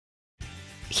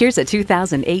Here's a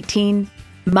 2018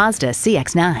 Mazda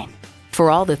CX-9. For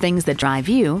all the things that drive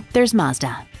you, there's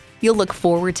Mazda. You'll look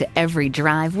forward to every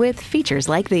drive with features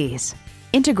like these: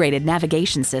 integrated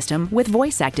navigation system with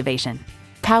voice activation,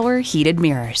 power heated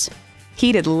mirrors,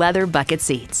 heated leather bucket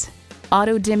seats,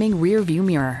 auto dimming rear view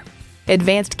mirror,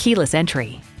 advanced keyless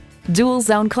entry, dual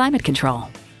zone climate control,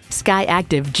 Sky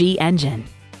Active G engine,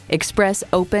 express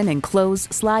open and close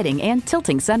sliding and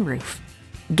tilting sunroof,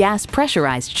 gas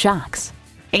pressurized shocks,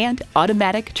 and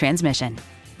automatic transmission.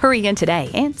 Hurry in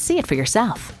today and see it for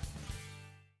yourself.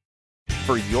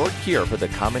 For your cure for the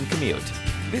common commute,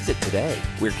 visit today.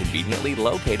 We're conveniently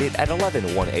located at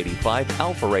 11185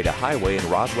 Alpharetta Highway in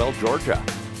Roswell, Georgia.